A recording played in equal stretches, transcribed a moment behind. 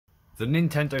The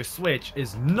Nintendo Switch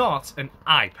is not an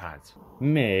iPad.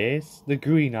 Miss, the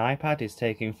green iPad is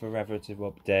taking forever to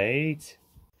update.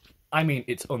 I mean,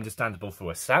 it's understandable for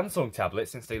a Samsung tablet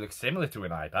since they look similar to an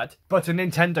iPad, but a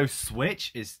Nintendo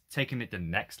Switch is taking it the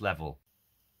next level.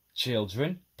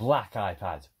 Children, black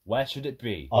iPad, where should it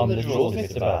be? On the drawers,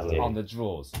 Mr. Bradley. On the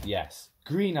drawers, yes.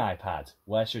 Green iPad,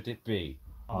 where should it be?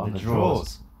 On the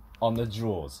drawers. On the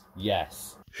drawers,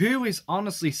 yes. Who is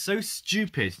honestly so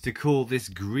stupid to call this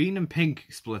green and pink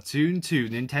Splatoon 2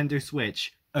 Nintendo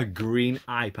Switch a green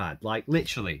iPad? Like,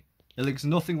 literally, it looks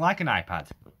nothing like an iPad.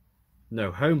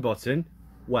 No home button.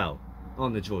 Well,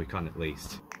 on the Joy-Con at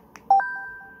least.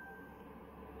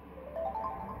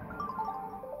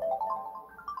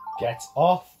 Get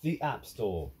off the App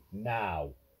Store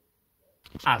now.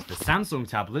 As for Samsung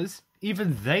tablets,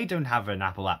 even they don't have an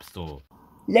Apple App Store.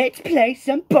 Let's play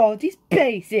some Parody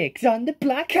Basics on the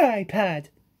black iPad.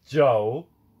 Joel,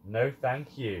 no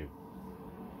thank you.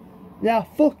 Now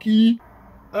fuck you.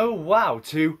 Oh wow,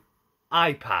 2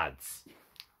 iPads.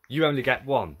 You only get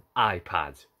 1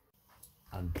 iPad.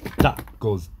 And that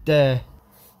goes there.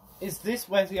 Is this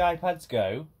where the iPads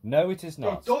go? No, it is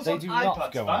not. Those They aren't do not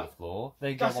iPads, go man. on the floor.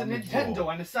 They That's go a on the Nintendo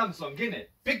floor. and a Samsung, innit?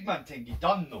 Big man thingy,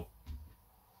 done no.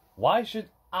 Why should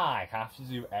I have to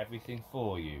do everything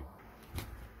for you?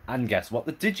 And guess what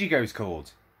the Digigo's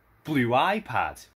called? Blue iPad.